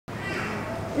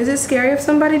Is it scary if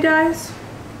somebody dies?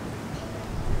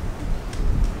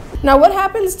 Now, what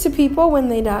happens to people when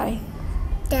they die?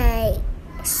 They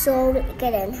soul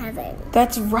get in heaven.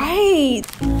 That's right.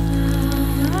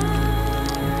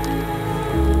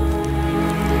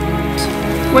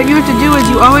 What you have to do is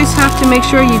you always have to make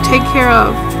sure you take care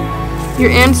of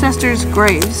your ancestors'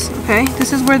 graves, okay?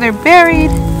 This is where they're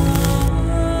buried.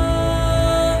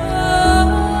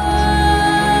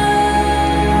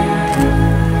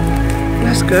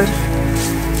 That's good.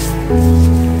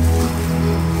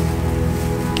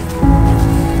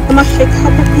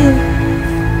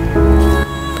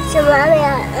 So, Mommy,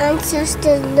 our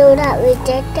ancestors know that we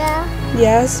did that?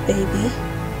 Yes, baby.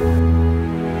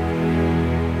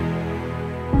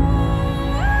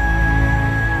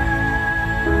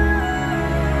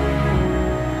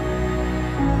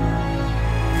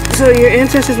 So your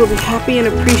ancestors will be happy and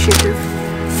appreciative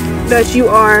that you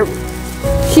are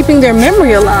keeping their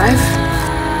memory alive.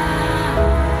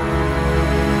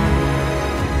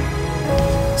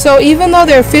 So even though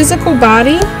their physical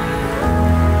body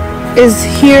is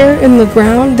here in the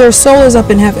ground, their soul is up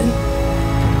in heaven.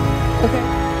 Okay.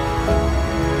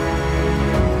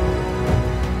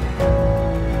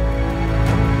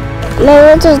 Now,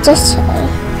 what does this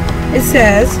say? It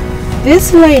says,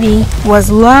 this lady was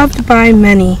loved by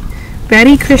many.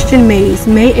 Betty Christian Mays,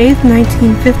 May 8th,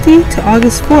 1950 to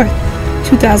August 4th,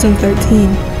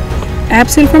 2013.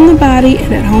 Absent from the body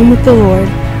and at home with the Lord.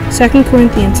 2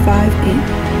 Corinthians 5:8.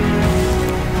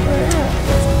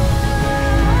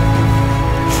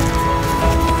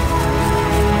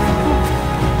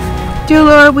 Dear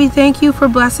Lord, we thank you for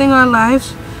blessing our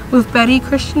lives with Betty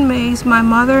Christian Mays, my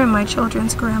mother and my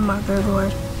children's grandmother,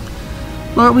 Lord.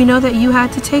 Lord, we know that you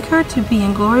had to take her to be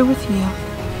in glory with you.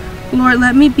 Lord,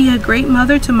 let me be a great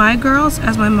mother to my girls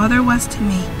as my mother was to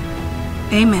me.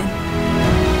 Amen.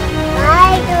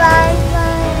 Bye, Grandma.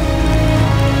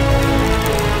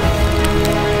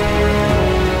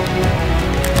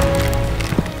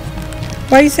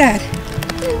 Why are you sad?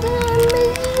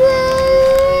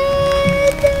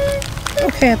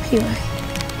 Okay, P.Y.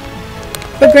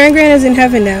 But Gran is in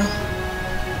heaven now.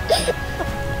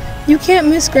 You can't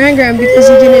miss Gran because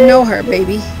you didn't know her,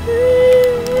 baby.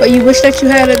 But you wish that you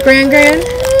had a Gran?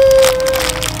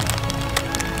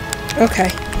 Okay.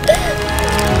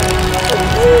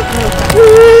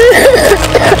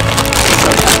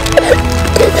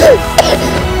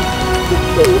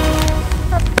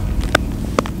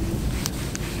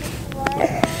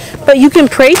 But you can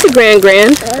pray to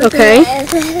Gran, okay?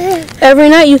 Every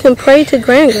night you can pray to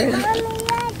Gran.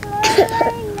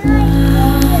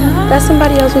 That's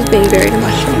somebody else who's being buried in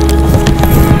my shop.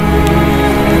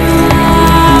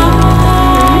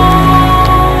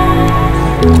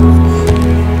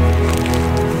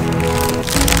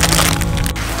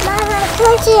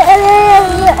 There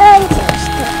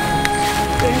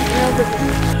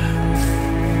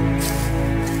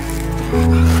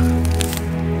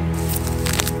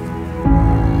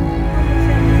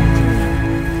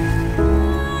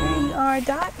you are,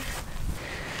 Dot.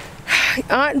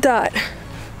 Aunt Dot.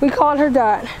 We called her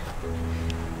Dot.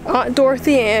 Aunt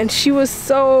Dorothy Ann. She was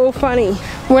so funny.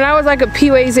 When I was like a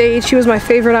P.W.'s age, she was my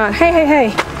favorite aunt.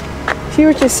 Hey. She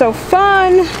was just so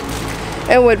fun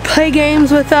and would play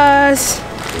games with us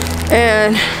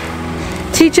and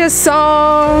teach us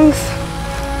songs.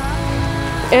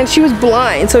 And she was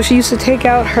blind, so she used to take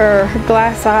out her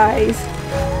glass eye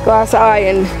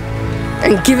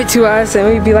and give it to us, and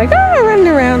we'd be like, oh, running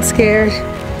around scared.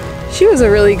 She was a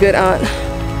really good aunt.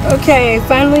 Okay,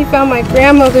 finally found my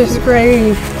grandmother's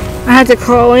grave. I had to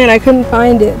crawl in, I couldn't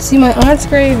find it. See, my aunt's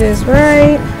grave is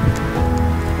right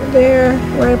there,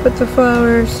 where I put the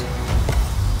flowers.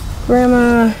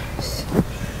 Grandma's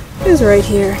is right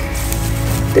here.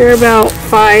 They're about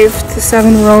 5 to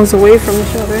 7 rows away from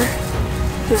each other.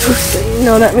 So, you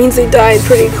know, that means they died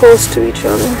pretty close to each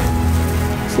other.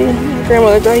 See, my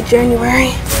grandmother died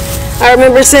January. I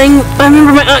remember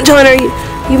my aunt telling her,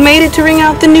 you made it to ring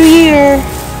out the new year.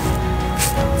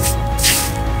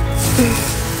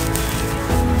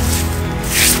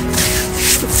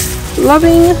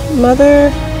 Loving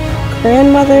mother,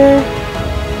 grandmother,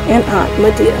 and Aunt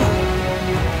Medea.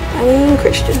 I mean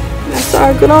Christian. That's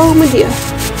our good old Medea.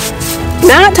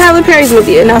 Not Tyler Perry's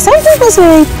Medea. Now some people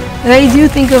say they do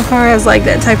think of her as like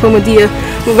that type of Medea.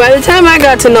 But by the time I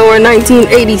got to know her in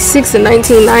 1986 and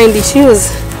 1990, she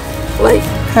was like,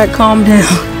 had calmed down,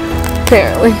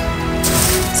 apparently.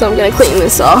 So I'm gonna clean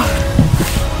this off.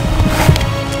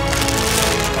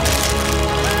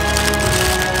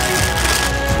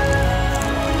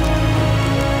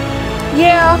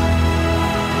 Yeah,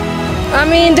 I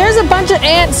mean, there's a bunch of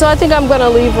ants, so I think I'm gonna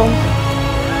leave them.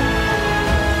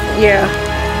 Yeah.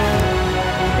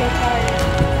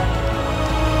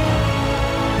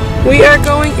 We are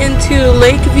going into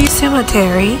Lakeview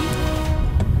Cemetery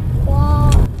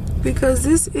because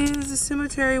this is the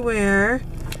cemetery where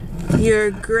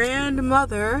your granddaddy's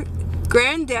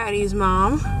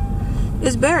mom,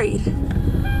 is buried.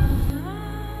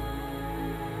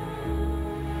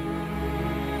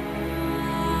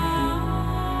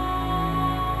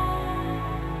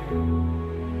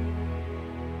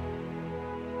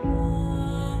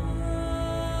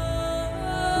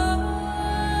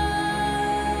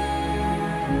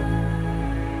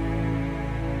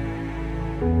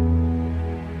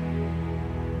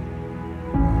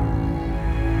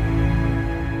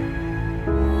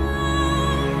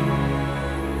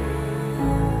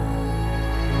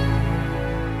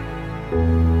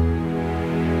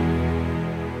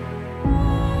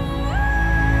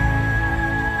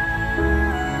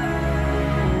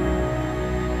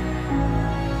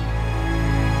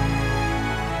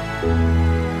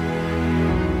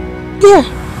 Here.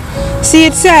 See,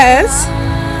 it says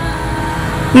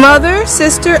mother,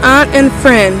 sister, aunt, and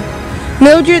friend.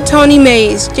 Mildred Tony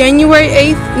Mays, January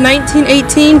 8th,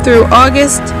 1918 through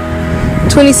August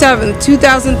 27th,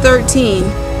 2013.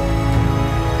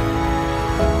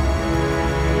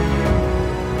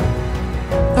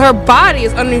 Her body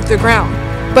is underneath the ground,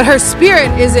 but her spirit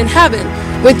is in heaven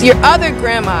with your other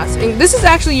grandmas. And this is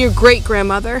actually your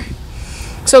great-grandmother.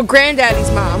 So granddaddy's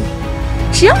mom.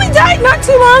 She only died not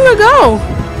too long ago.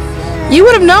 You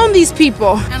would have known these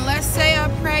people. And let's say a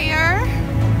prayer.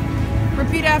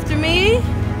 Repeat after me.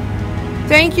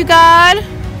 Thank you, God,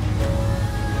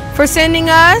 for sending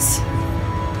us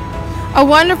a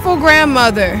wonderful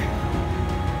grandmother,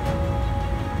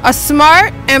 a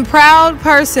smart and proud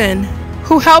person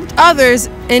who helped others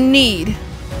in need.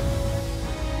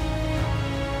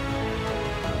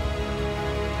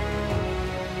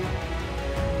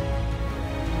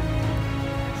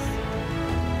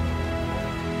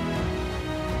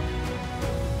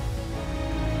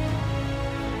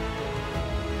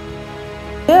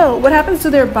 What happens to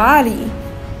their body?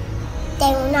 They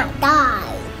will not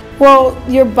die. Well,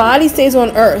 your body stays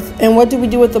on earth, and what do we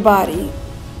do with the body?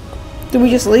 Do we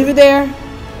just leave it there?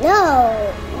 No.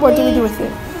 What do we do with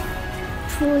it?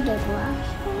 Through the grass.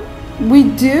 We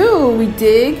do. We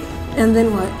dig, and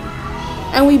then what?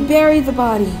 And we bury the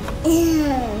body.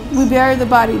 We bury the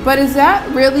body. But is that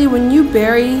really, when you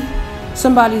bury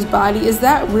somebody's body, is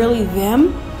that really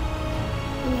them?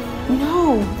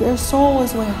 No, their soul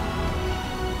is where?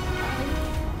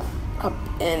 Up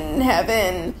in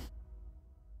heaven.